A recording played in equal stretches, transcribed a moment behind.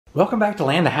Welcome back to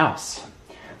Land the House.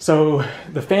 So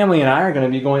the family and I are going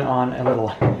to be going on a little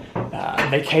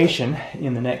vacation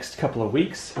in the next couple of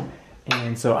weeks.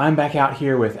 And so I'm back out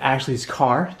here with Ashley's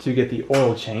car to get the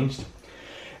oil changed.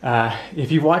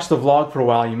 If you've watched the vlog for a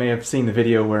while, you may have seen the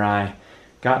video where I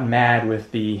got mad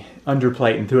with the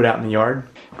underplate and threw it out in the yard.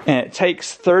 And it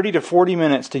takes 30 to 40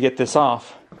 minutes to get this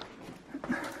off.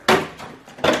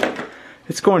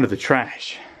 It's going to the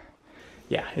trash.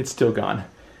 Yeah, it's still gone.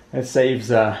 It saves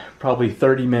probably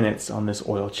 30 minutes on this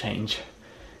oil change.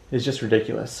 It's just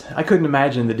ridiculous. I couldn't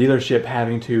imagine the dealership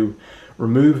having to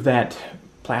remove that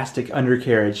plastic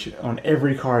undercarriage on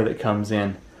every car that comes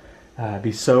in. It'd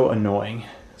be so annoying.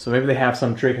 So maybe they have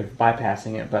some trick of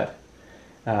bypassing it, but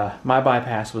my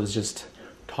bypass was just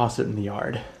toss it in the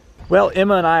yard. Well,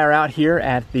 Emma and I are out here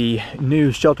at the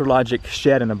new Shelter Logic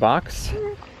shed in a box.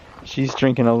 She's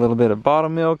drinking a little bit of bottle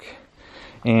milk.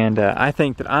 And I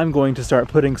think that I'm going to start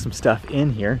putting some stuff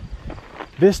in here.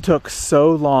 This took so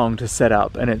long to set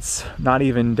up and it's not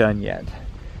even done yet.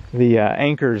 The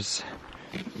anchors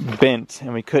bent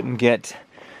and we couldn't get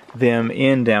them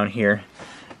in down here.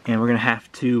 And we're gonna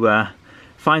have to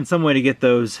find some way to get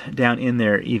those down in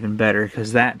there even better,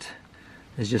 because that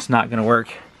is just not gonna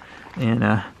work. And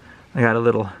I got a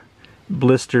little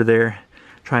blister there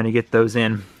trying to get those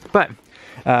in. But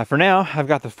for now, I've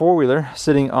got the four-wheeler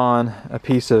sitting on a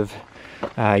piece of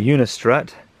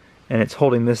unistrut, and it's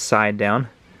holding this side down.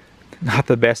 Not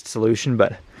the best solution,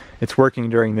 but it's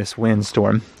working during this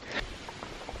windstorm.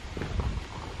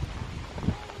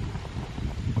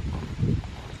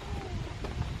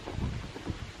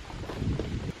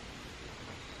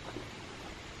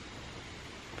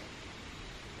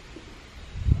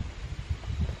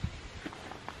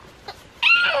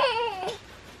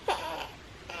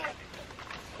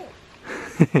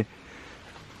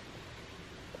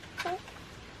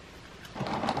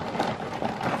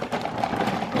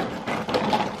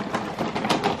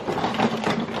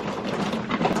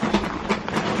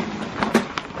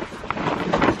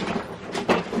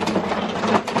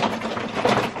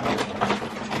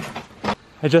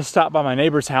 I just stopped by my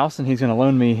neighbor's house and he's going to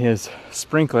loan me his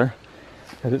sprinkler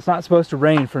because it's not supposed to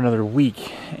rain for another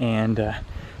week, and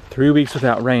 3 weeks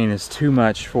without rain is too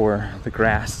much for the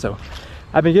grass. So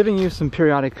I've been giving you some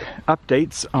periodic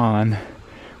updates on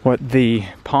what the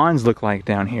ponds look like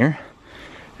down here.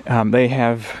 They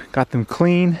have got them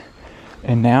clean,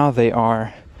 and now they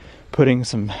are putting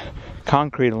some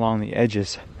concrete along the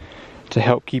edges to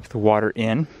help keep the water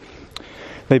in.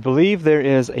 They believe there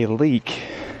is a leak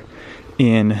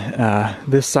in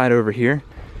this side over here,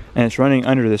 and it's running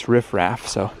under this riffraff,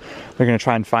 so they're going to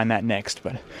try and find that next.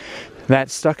 But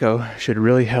that stucco should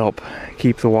really help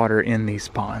keep the water in these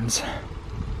ponds.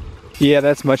 Yeah,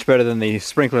 that's much better than the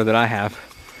sprinkler that I have.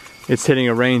 It's hitting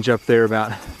a range up there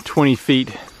about 20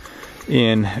 feet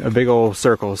in a big old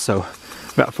circle, so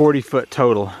about 40 foot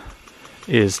total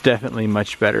is definitely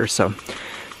much better. So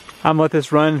I'm gonna let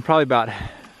this run probably about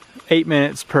 8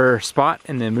 minutes per spot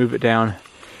and then move it down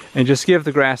and just give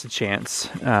the grass a chance.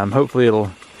 Hopefully it'll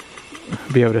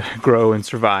be able to grow and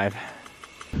survive.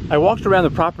 I walked around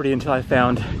the property until I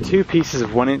found 2 pieces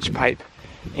of 1-inch pipe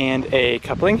and a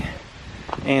coupling.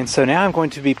 And so now I'm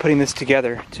going to be putting this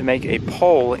together to make a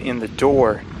pole in the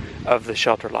door of the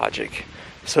Shelter Logic.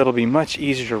 So it'll be much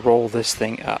easier to roll this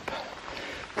thing up.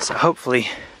 So hopefully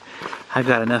I've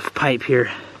got enough pipe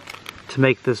here to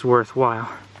make this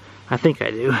worthwhile. I think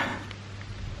I do.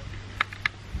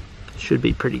 Should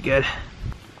be pretty good.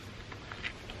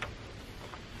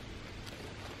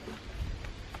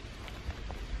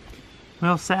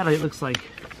 Well, sadly it looks like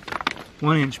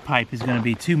 1-inch pipe is going to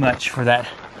be too much for that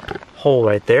hole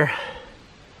right there.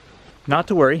 Not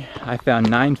to worry, I found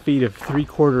 9 feet of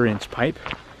 3/4 inch pipe.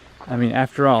 I mean,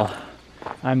 after all,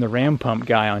 I'm the ram pump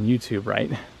guy on YouTube,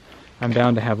 right? I'm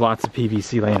bound to have lots of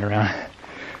PVC laying around.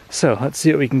 So let's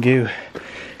see what we can do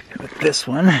with this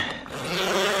one.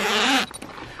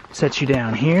 Set you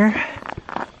down here.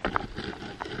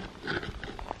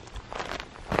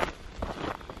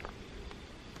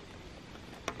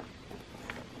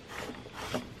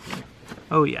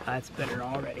 Oh yeah, that's better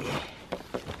already.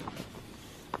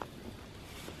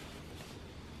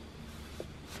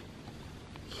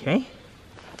 Okay,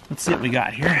 let's see what we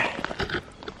got here.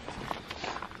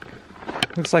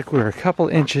 Looks like we're a couple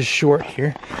inches short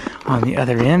here on the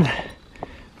other end,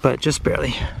 but just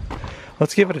barely.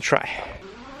 Let's give it a try.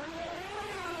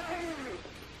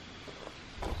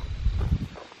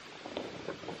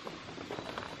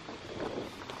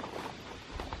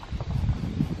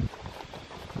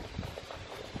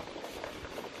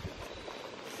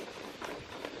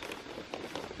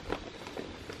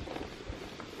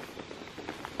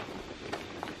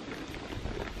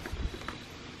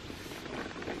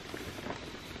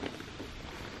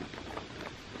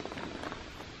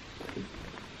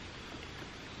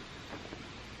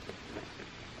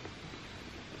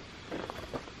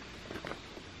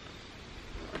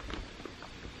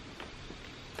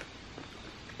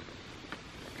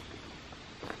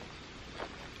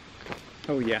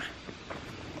 Oh yeah,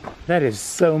 that is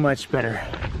so much better.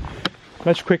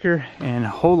 Much quicker and a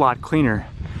whole lot cleaner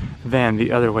than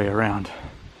the other way around.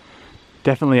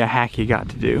 Definitely a hack you got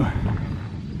to do.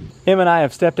 Emma and I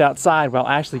have stepped outside while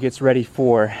Ashley gets ready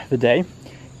for the day.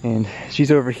 And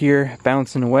she's over here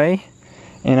bouncing away.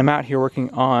 And I'm out here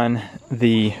working on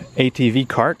the ATV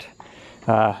cart.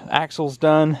 Axle's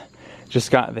done.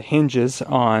 Just got the hinges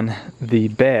on the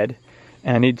bed.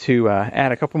 And I need to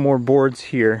add a couple more boards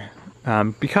here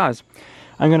because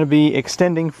I'm going to be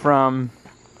extending from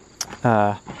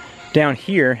down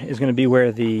here is going to be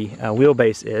where the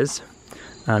wheelbase is.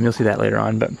 You'll see that later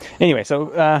on. But anyway,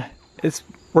 so it's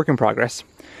work in progress.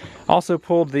 Also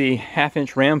pulled the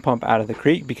 1/2-inch ram pump out of the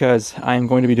creek because I'm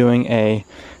going to be doing a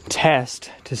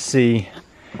test to see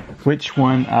which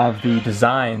one of the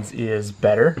designs is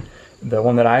better. The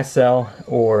one that I sell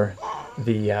or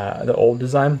the old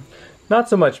design. Not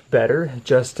so much better,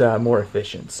 just more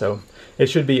efficient. So it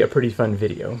should be a pretty fun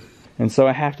video. And so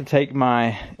I have to take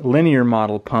my linear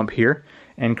model pump here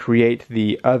and create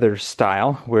the other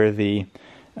style where the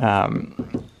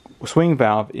swing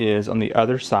valve is on the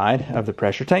other side of the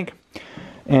pressure tank.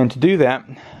 And to do that,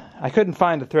 I couldn't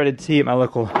find a threaded T at my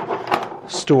local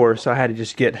store, so I had to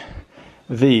just get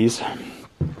these.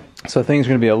 So things are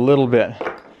going to be a little bit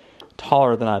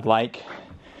taller than I'd like,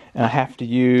 and I have to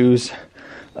use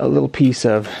a little piece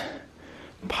of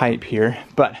pipe here,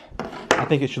 but I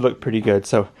think it should look pretty good.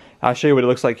 So I'll show you what it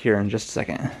looks like here in just a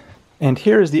second. And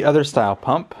here is the other style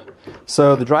pump.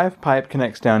 So the drive pipe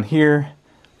connects down here,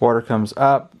 water comes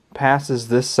up, passes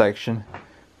this section,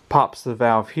 pops the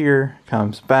valve here,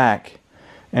 comes back,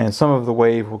 and some of the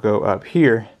wave will go up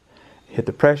here, hit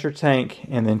the pressure tank,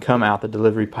 and then come out the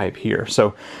delivery pipe here.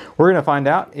 So we're going to find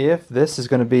out if this is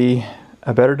going to be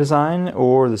a better design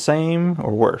or the same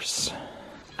or worse.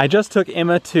 I just took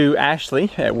Emma to Ashley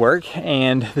at work,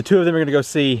 and the two of them are going to go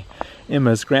see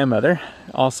Emma's grandmother,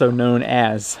 also known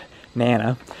as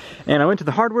Nana. And I went to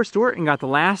the hardware store and got the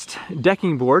last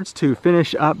decking boards to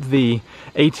finish up the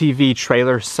ATV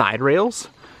trailer side rails.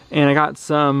 And I got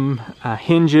some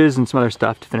hinges and some other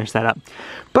stuff to finish that up.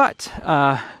 But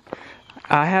I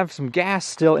have some gas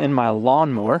still in my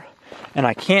lawnmower, and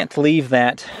I can't leave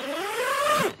that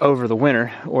over the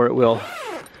winter or it will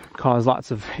cause lots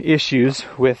of issues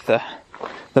with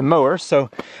the mower.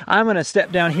 So I'm going to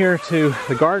step down here to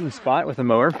the garden spot with the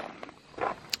mower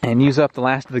and use up the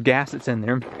last of the gas that's in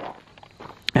there,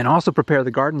 and also prepare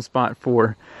the garden spot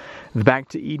for the Back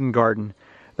to Eden garden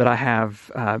that I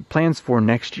have plans for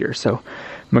next year. So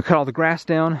I'm going to cut all the grass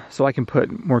down so I can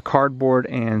put more cardboard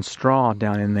and straw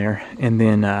down in there, and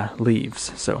then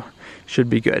leaves. So should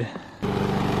be good.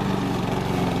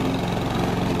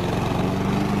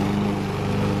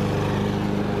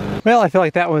 Well, I feel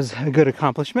like that was a good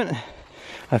accomplishment.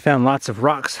 I found lots of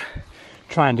rocks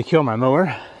trying to kill my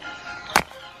mower.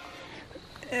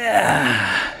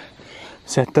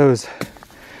 Set those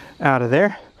out of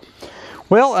there.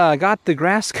 Well, I got the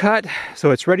grass cut, so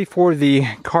it's ready for the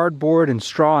cardboard and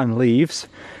straw and leaves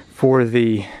for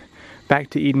the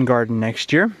Back to Eden garden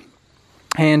next year.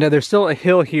 And there's still a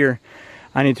hill here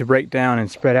I need to break down and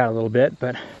spread out a little bit,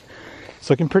 but it's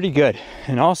looking pretty good.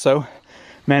 And also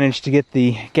managed to get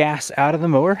the gas out of the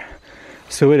mower,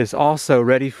 so it is also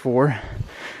ready for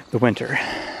the winter.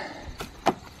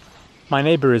 My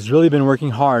neighbor has really been working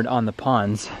hard on the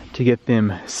ponds to get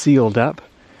them sealed up.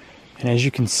 And as you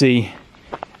can see,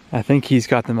 I think he's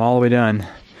got them all the way done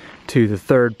to the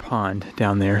third pond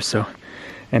down there. So,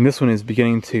 and this one is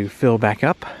beginning to fill back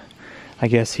up. I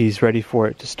guess he's ready for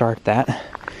it to start that.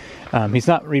 He's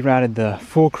not rerouted the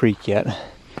full creek yet.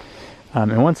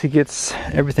 And once he gets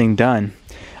everything done,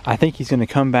 I think he's going to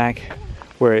come back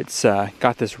where it's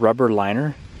got this rubber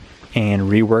liner and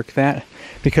rework that.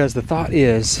 Because the thought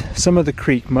is some of the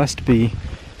creek must be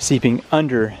seeping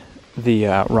under the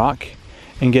rock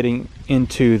and getting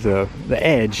into the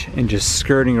edge and just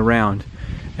skirting around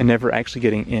and never actually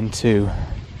getting into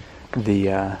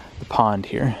the pond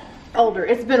here. Older,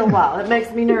 it's been a while. It makes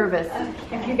me nervous.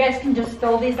 If you guys can just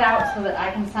fill these out so that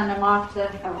I can send them off to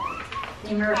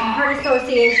the American Heart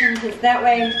Association, because that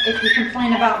way, if you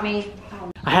complain about me.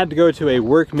 I had to go to a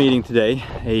work meeting today,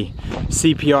 a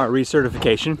CPR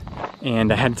recertification,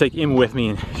 and I had to take Emma with me,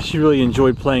 and she really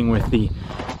enjoyed playing with the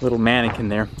little mannequin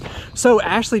there. So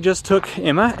Ashley just took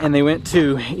Emma and they went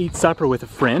to eat supper with a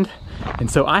friend, and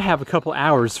so I have a couple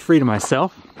hours free to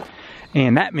myself,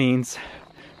 and that means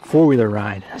four-wheeler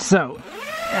ride. So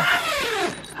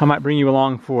I might bring you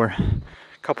along for a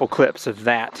couple clips of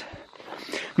that.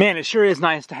 Man, it sure is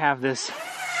nice to have this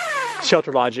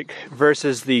Shelter Logic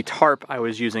versus the tarp I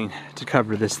was using to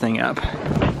cover this thing up.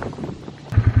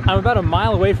 I'm about a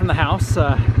mile away from the house,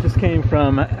 just came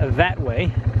from that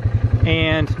way,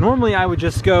 and normally I would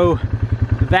just go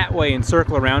that way and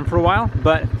circle around for a while,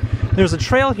 but there's a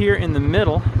trail here in the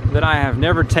middle that I have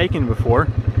never taken before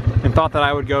and thought that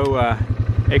I would go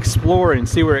explore and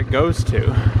see where it goes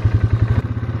to.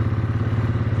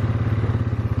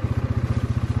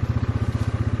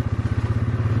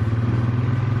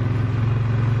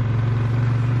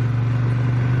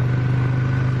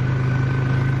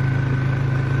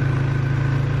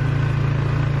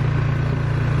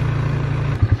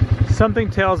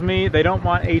 Something tells me they don't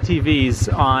want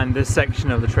ATVs on this section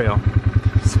of the trail.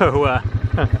 So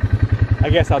I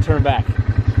guess I'll turn back.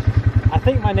 I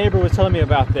think my neighbor was telling me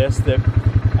about this, that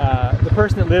the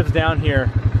person that lives down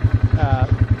here,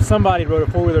 somebody rode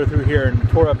a four-wheeler through here and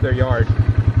tore up their yard,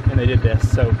 and they did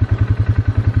this, so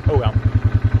oh well.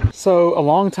 So a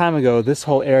long time ago, this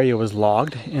whole area was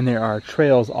logged and there are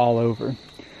trails all over.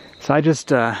 So I just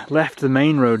left the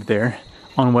main road there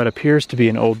on what appears to be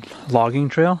an old logging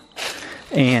trail.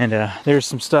 And there's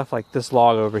some stuff like this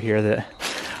log over here that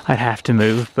I'd have to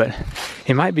move, but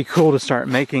it might be cool to start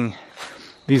making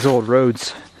these old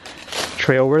roads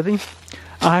trail worthy.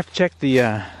 I'll have to check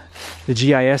the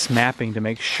GIS mapping to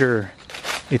make sure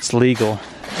it's legal,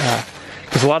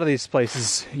 because a lot of these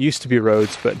places used to be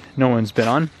roads but no one's been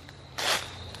on.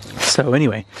 So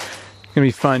anyway, it's gonna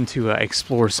be fun to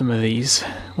explore some of these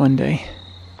one day.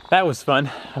 That was fun.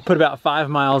 I put about 5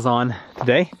 miles on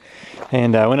today,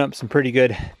 and I went up some pretty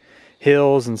good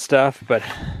hills and stuff, but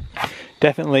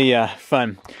definitely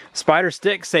fun. Spider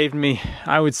stick saved me,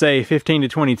 I would say, 15 to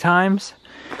 20 times.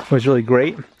 It was really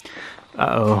great.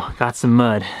 Uh-oh, got some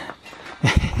mud.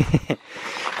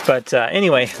 But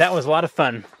anyway, that was a lot of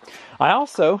fun. I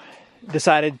also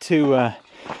decided to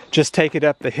just take it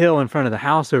up the hill in front of the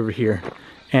house over here,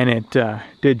 and it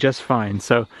did just fine.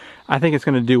 So I think it's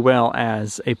going to do well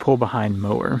as a pull-behind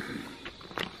mower.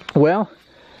 Well,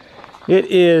 it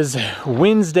is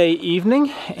Wednesday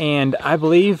evening, and I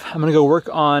believe I'm going to go work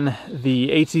on the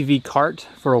ATV cart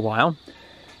for a while.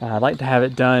 I'd like to have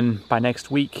it done by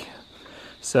next week.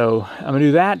 So I'm going to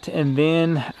do that, and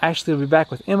then Ashley will be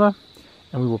back with Emma,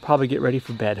 and we will probably get ready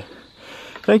for bed.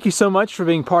 Thank you so much for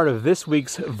being part of this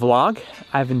week's vlog.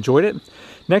 I've enjoyed it.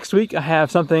 Next week I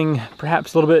have something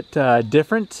perhaps a little bit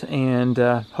different and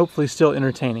hopefully still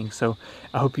entertaining. So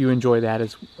I hope you enjoy that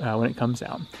as when it comes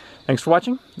out. Thanks for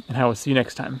watching, and I will see you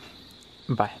next time.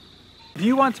 Bye. If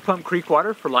you want to pump creek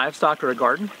water for livestock or a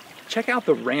garden, check out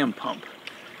the Ram pump.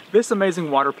 This amazing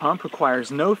water pump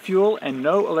requires no fuel and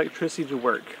no electricity to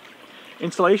work.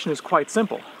 Installation is quite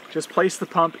simple. Just place the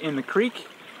pump in the creek,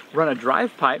 run a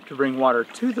drive pipe to bring water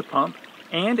to the pump,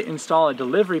 and install a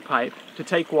delivery pipe to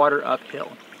take water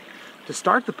uphill. To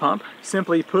start the pump,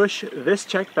 simply push this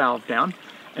check valve down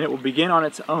and it will begin on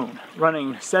its own,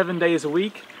 running 7 days a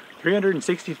week,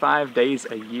 365 days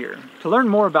a year. To learn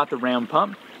more about the Ram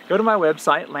pump, go to my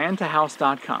website,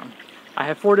 landtohouse.com. I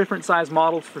have 4 different size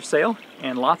models for sale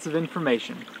and lots of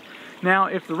information. Now,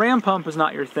 if the Ram pump is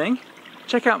not your thing,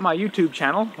 check out my YouTube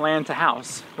channel, Land to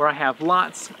House, where I have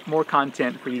lots more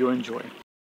content for you to enjoy.